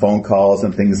on phone calls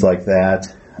and things like that,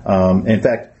 in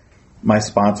fact, my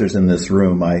sponsor's in this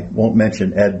room. I won't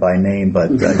mention Ed by name, but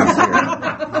he's here.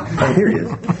 Oh, here he is.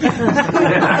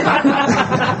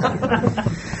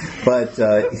 But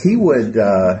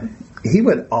he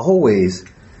would always,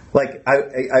 like,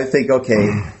 I think, okay,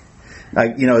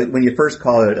 when you first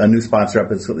call a new sponsor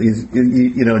up, it's,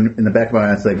 in the back of my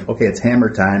mind, it's like, okay, it's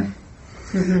hammer time,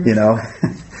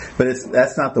 but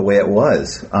that's not the way it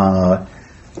was.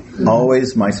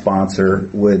 Always my sponsor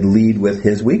would lead with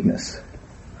his weakness.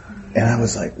 And I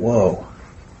was like, whoa,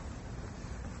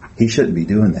 he shouldn't be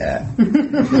doing that.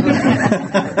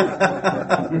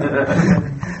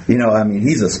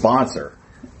 He's a sponsor.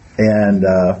 And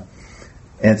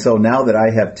so now that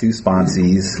I have two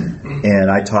sponsees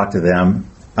and I talk to them,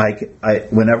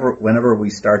 whenever we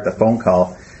start the phone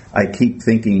call, I keep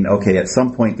thinking, okay, at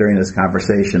some point during this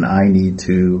conversation, I need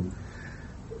to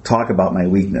talk about my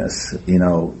weakness,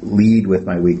 lead with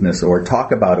my weakness, or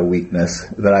talk about a weakness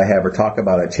that I have, or talk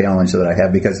about a challenge that I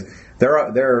have, because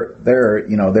they're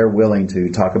willing to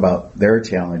talk about their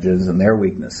challenges and their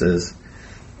weaknesses.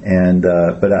 And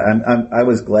but I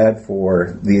was glad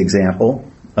for the example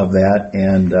of that,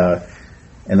 and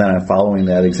then I'm following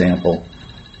that example.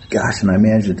 Gosh, and I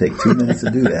managed to take 2 minutes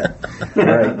to do that. All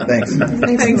right, thanks.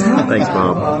 Thanks,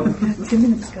 Bob. 2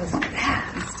 minutes goes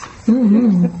fast.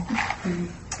 Mm-hmm.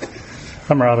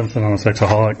 I'm Robinson. I'm a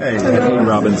sexaholic. Hey,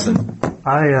 Robinson.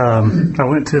 I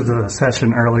went to the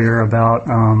session earlier about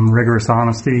rigorous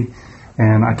honesty,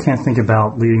 and I can't think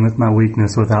about leading with my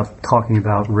weakness without talking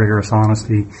about rigorous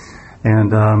honesty.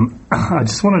 And I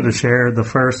just wanted to share the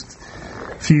first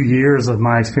few years of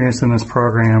my experience in this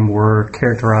program were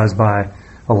characterized by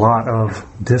a lot of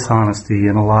dishonesty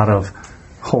and a lot of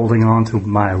holding on to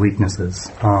my weaknesses.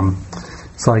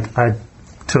 It's like I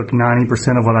took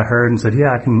 90% of what I heard and said,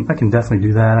 yeah, I can definitely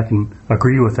do that. I can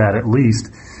agree with that at least.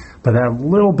 But that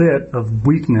little bit of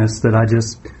weakness that I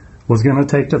just was going to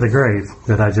take to the grave,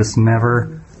 that I just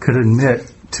never could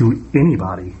admit to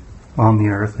anybody on the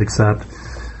earth except,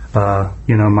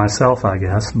 myself, I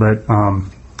guess. But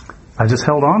I just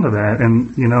held on to that.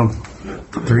 And,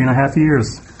 3.5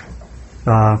 years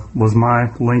was my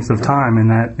length of time in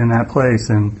that place.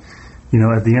 And,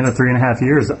 at the end of 3.5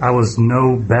 years, I was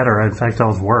no better. In fact, I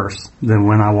was worse than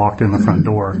when I walked in the front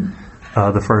door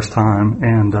the first time.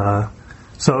 And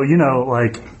so,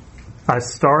 I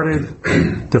started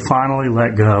to finally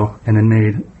let go, and it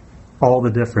made all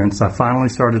the difference. I finally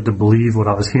started to believe what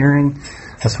I was hearing.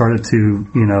 I started to,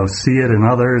 see it in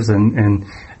others. And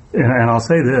I'll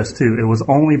say this, too. It was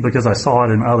only because I saw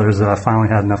it in others that I finally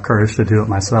had enough courage to do it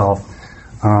myself.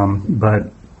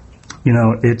 But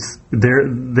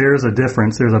there's a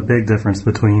difference. There's a big difference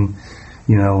between,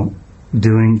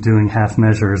 doing half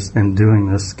measures and doing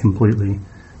this completely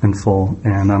in full.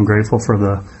 And I'm grateful for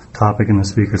the topic and the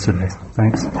speakers today.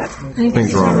 Thanks.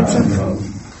 Thanks, Robert.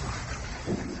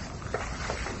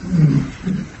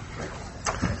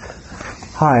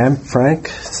 Hi, I'm Frank,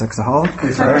 sexaholic.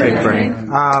 Hey,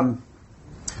 Frank.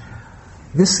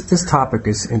 This topic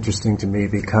is interesting to me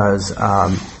because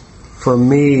for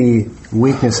me,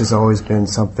 weakness has always been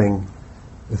something.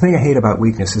 The thing I hate about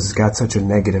weakness is it's got such a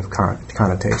negative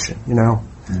connotation.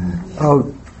 Mm-hmm.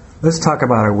 Oh, let's talk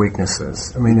about our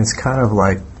weaknesses. I mean, it's kind of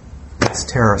like let's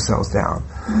tear ourselves down.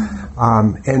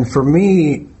 And for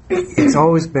me, it's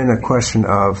always been a question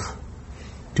of,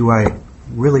 do I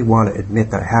really want to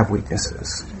admit that I have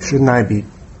weaknesses? Shouldn't I be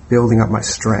building up my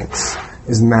strengths?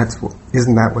 Isn't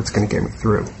that what's going to get me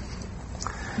through?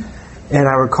 And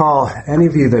I recall any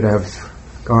of you that have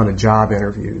gone to job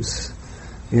interviews,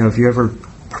 if you ever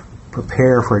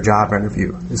prepare for a job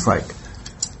interview, it's like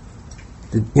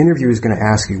the interviewer is going to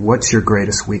ask you, what's your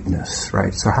greatest weakness,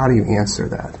 right? So how do you answer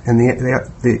that? And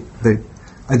the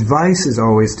advice is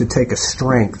always to take a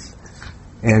strength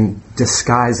and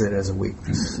disguise it as a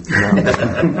weakness.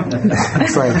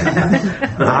 It's like,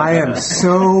 I am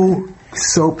so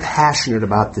passionate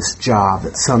about this job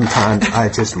that sometimes I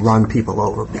just run people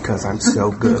over because I'm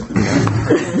so good.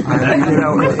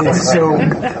 And so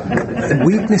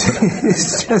weakness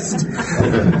is just,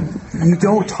 you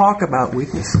don't talk about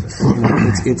weaknesses.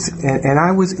 And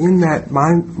I was in that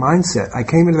mindset. I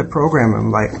came into the program and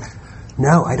I'm like,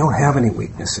 no, I don't have any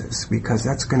weaknesses because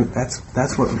that's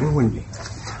what ruined me.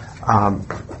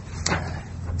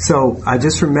 So I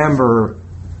just remember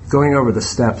going over the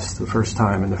steps the first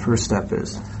time, and the first step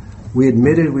is we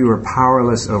admitted we were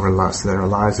powerless over lust, that our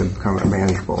lives had become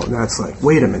unmanageable. And that's like,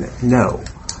 wait a minute, no.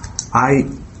 I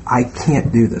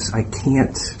can't do this. I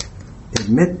can't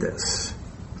admit this.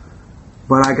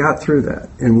 But I got through that.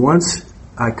 And once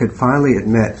I could finally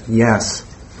admit, yes,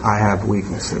 I have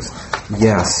weaknesses.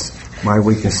 Yes, my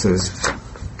weaknesses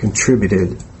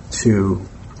contributed to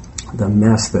the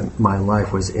mess that my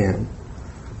life was in.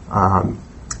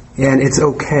 And it's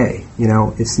okay,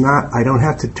 it's not, I don't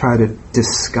have to try to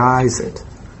disguise it.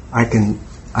 I can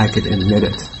admit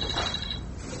it.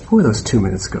 Boy, those 2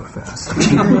 minutes go fast.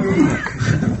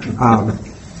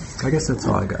 I guess that's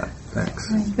all I got. Thanks.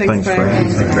 Thanks,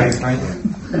 Frank.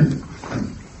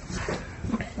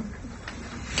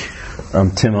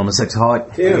 I'm Tim. I'm a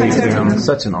sexaholic. Tim.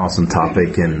 Such an awesome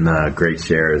topic and great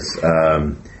shares.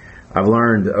 I've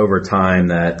learned over time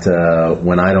that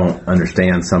when I don't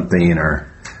understand something or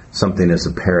something is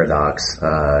a paradox,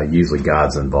 usually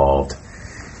God's involved.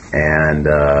 And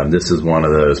this is one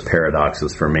of those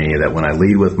paradoxes for me, that when I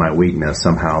lead with my weakness,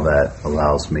 somehow that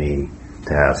allows me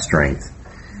to have strength.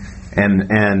 And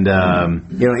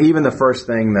even the first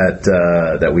thing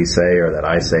that we say or that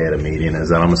I say at a meeting is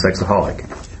that I'm a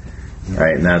sexaholic.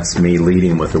 Right? And that's me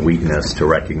leading with a weakness to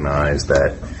recognize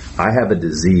that I have a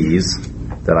disease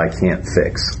that I can't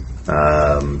fix.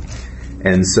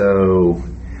 And so,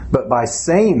 but by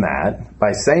saying I'm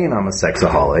a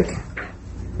sexaholic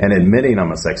and admitting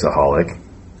I'm a sexaholic,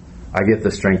 I get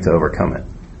the strength to overcome it.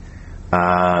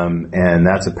 And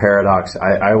that's a paradox.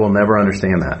 I will never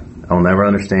understand that. I'll never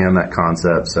understand that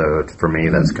concept. So for me,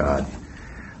 that's God.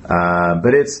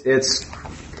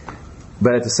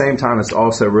 But at the same time, it's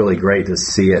also really great to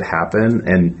see it happen.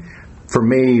 And for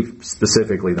me,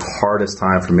 specifically, the hardest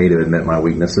time for me to admit my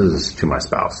weaknesses is to my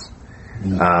spouse.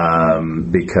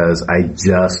 Because I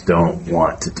just don't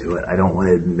want to do it. I don't want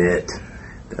to admit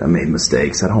that I made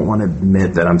mistakes. I don't want to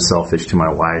admit that I'm selfish to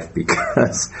my wife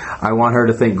because I want her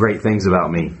to think great things about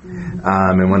me.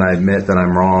 And when I admit that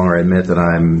I'm wrong or admit that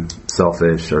I'm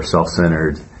selfish or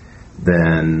self-centered,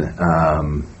 then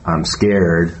I'm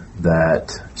scared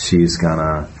that she's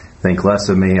gonna think less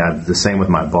of me. The same with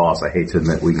my boss. I hate to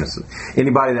admit weaknesses.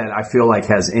 Anybody that I feel like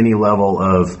has any level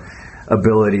of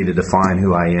ability to define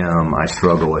who I am, I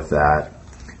struggle with that.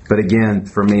 But again,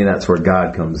 for me, that's where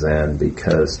God comes in,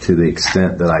 because to the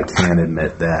extent that I can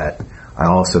admit that, I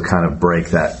also kind of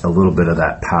break that, a little bit of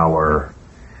that power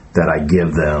that I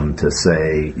give them to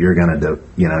say, you're going to,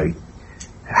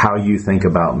 how you think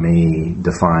about me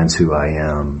defines who I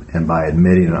am. And by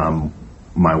admitting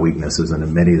my weaknesses and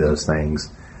admitting those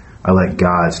things, I let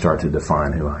God start to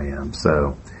define who I am.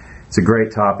 So it's a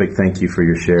great topic. Thank you for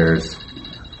your shares.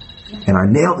 And I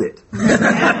nailed it.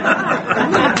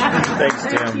 Thanks,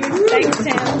 Tim.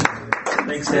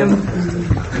 Thanks, Tim.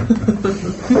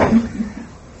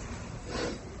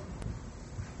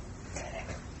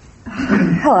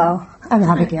 Hello, I'm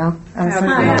Abigail. Hi,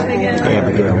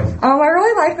 Abigail. I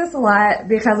really like this a lot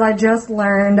because I just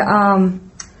learned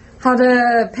how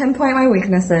to pinpoint my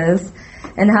weaknesses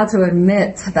and how to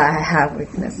admit that I have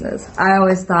weaknesses. I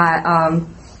always thought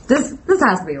this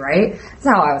has to be right. That's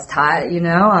how I was taught,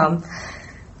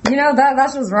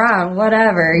 that's just wrong,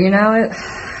 whatever,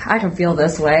 I can feel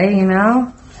this way,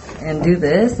 and do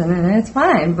this, and it's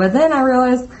fine. But then I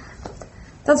realized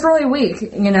that's really weak,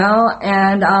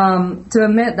 and to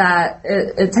admit that,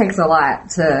 it takes a lot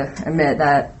to admit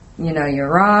that, you're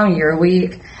wrong, you're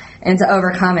weak, and to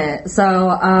overcome it.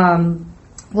 So,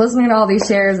 listening to all these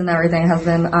shares and everything has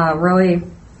been really,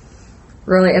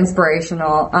 really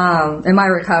inspirational in my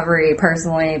recovery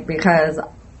personally, because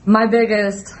my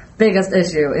biggest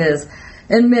issue is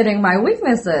admitting my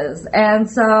weaknesses. And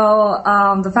so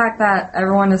the fact that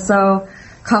everyone is so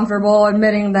comfortable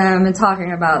admitting them and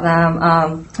talking about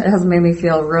them, it has made me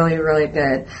feel really, really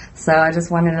good. So I just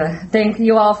wanted to thank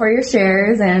you all for your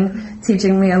shares and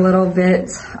teaching me a little bit,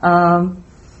 along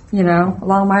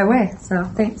my way. So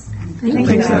thanks.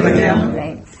 Thanks, Abigail.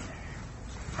 Thanks.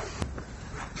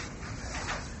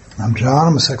 I'm John.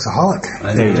 I'm a sexaholic.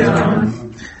 Hey,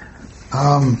 John.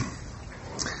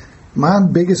 My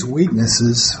biggest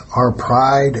weaknesses are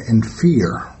pride and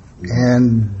fear.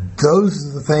 And those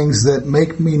are the things that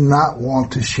make me not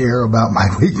want to share about my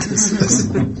weaknesses.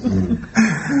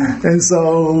 And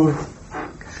so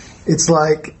it's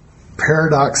like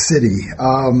Paradox City,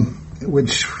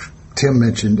 which Tim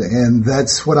mentioned. And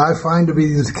that's what I find to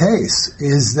be the case,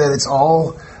 is that it's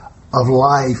all of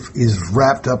life is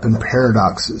wrapped up in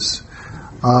paradoxes.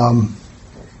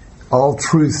 All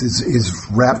truth is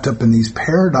wrapped up in these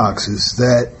paradoxes,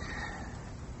 that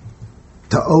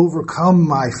to overcome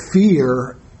my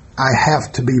fear, I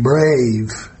have to be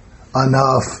brave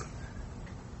enough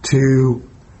to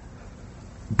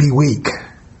be weak.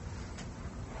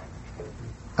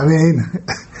 I mean,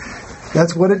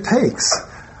 that's what it takes.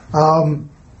 And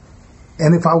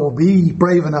if I will be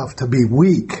brave enough to be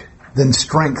weak, then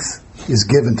strength is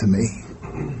given to me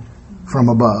from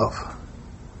above.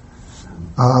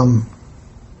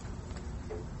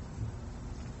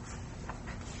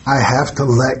 I have to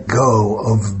let go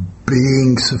of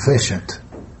being sufficient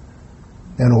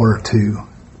in order to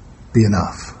be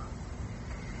enough.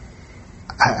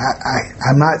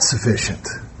 I'm not sufficient.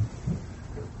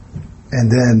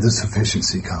 And then the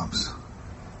sufficiency comes.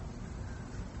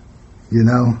 You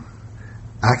know,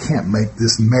 I can't make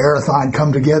this marathon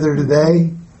come together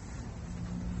today.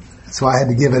 So I had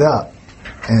to give it up.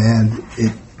 And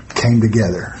it came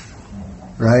together.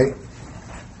 Right?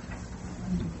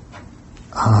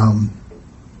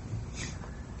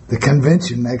 The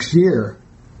convention next year,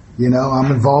 you know, I'm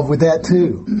involved with that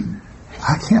too.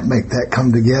 I can't make that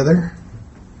come together.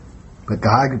 But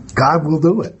God will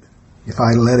do it if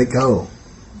I let it go.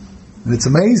 And it's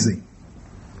amazing.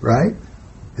 Right?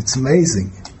 It's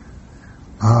amazing.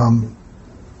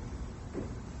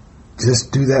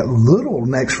 Just do that little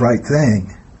next right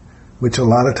thing, which a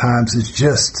lot of times is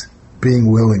just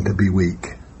being willing to be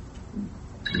weak.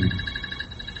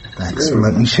 Thanks for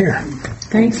letting me share.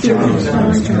 Thanks, John.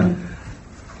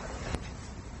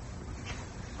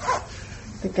 I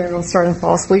think everyone's starting to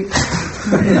fall asleep.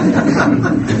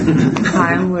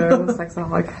 Hi, I'm Lou,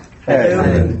 sexaholic.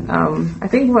 I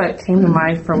think what came to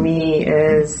mind for me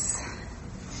is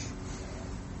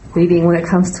leading, when it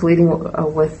comes to leading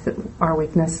with our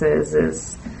weaknesses,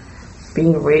 is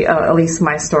being at least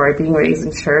my story, being raised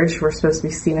in church. We're supposed to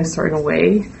be seen a certain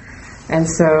way. And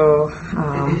so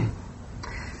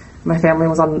my family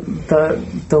was on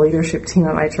the leadership team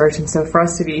at my church, and so for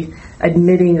us to be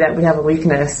admitting that we have a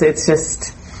weakness, it's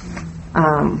just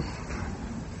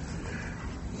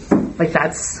like,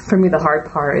 that's for me the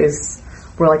hard part. Is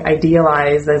we're like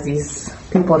idealized as these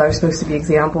people that are supposed to be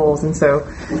examples, and so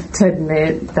to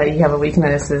admit that you have a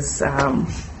weakness is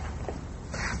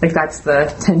like, that's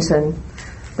the tension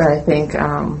that I think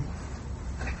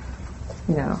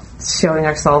showing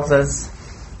ourselves as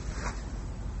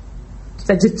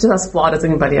just as flawed as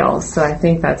anybody else. So I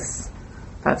think that's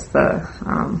the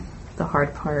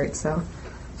hard part. So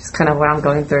just kind of what I'm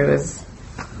going through is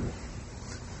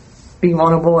being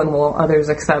vulnerable, and will others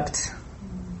accept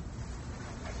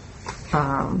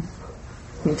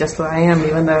me just what I am,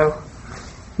 even though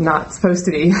I'm not supposed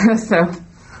to be. So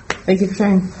thank you for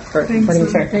sharing. Letting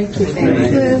me share. Thank you.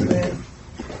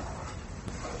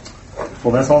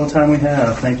 Well, that's all the time we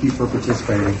have. Thank you for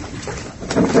participating.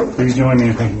 Please join me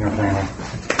in thanking our panel.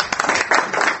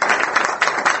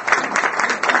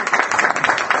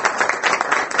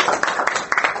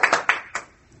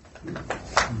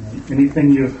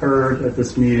 Anything you have heard at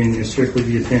this meeting is strictly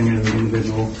the opinion of the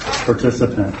individual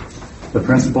participant. The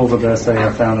principles of SA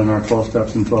are found in our 12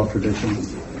 Steps and 12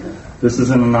 Traditions. This is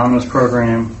an anonymous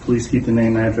program. Please keep the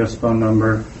name, address, phone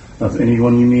number of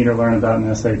anyone you meet or learn about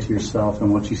an SA to yourself.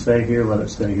 And what you say here, let it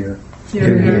stay here.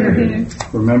 Here.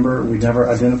 Remember, we never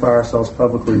identify ourselves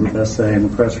publicly with SA in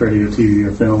the press, radio, TV,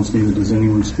 or films. Neither does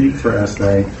anyone speak for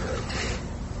SA.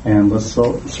 And let's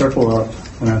circle up,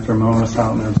 and after a moment of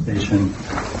silent meditation,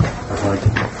 I'd like to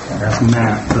ask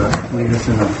Matt to lead us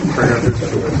in a prayer of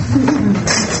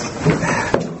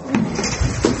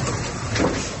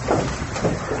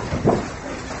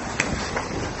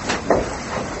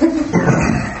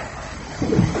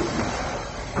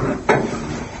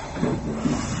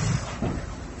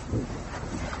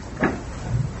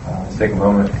take a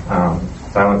moment,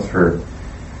 silence for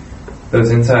those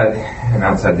inside and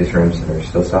outside these rooms that are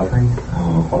still suffering.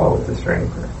 I'll follow with this reading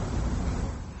prayer.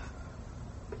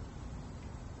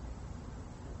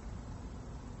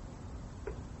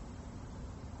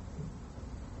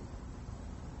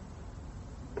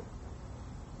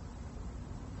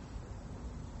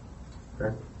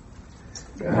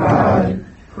 God,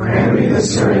 grant me the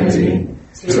serenity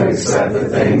to accept the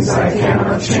things I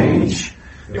cannot change,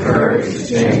 the courage to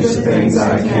change the things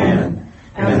I can,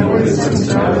 and the wisdom to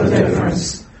know the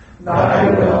difference. Thy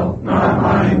will, not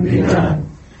mine, be done.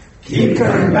 Keep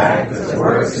coming back, because it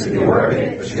works if you work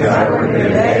it, because I work it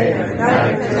today, and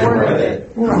tonight is worth it.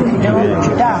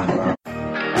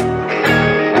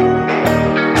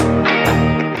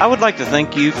 I would like to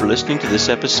thank you for listening to this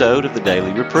episode of the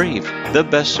Daily Reprieve, the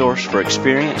best source for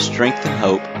experience, strength, and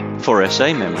hope for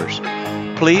SA members.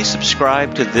 Please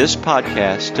subscribe to this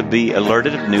podcast to be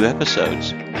alerted of new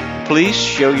episodes. Please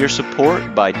show your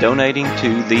support by donating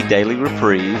to the Daily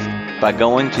Reprieve by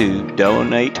going to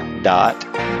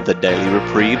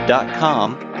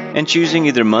donate.thedailyreprieve.com and choosing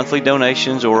either monthly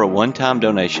donations or a one-time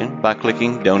donation by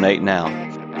clicking Donate Now.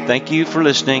 Thank you for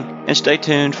listening, and stay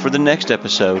tuned for the next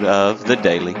episode of The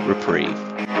Daily Reprieve.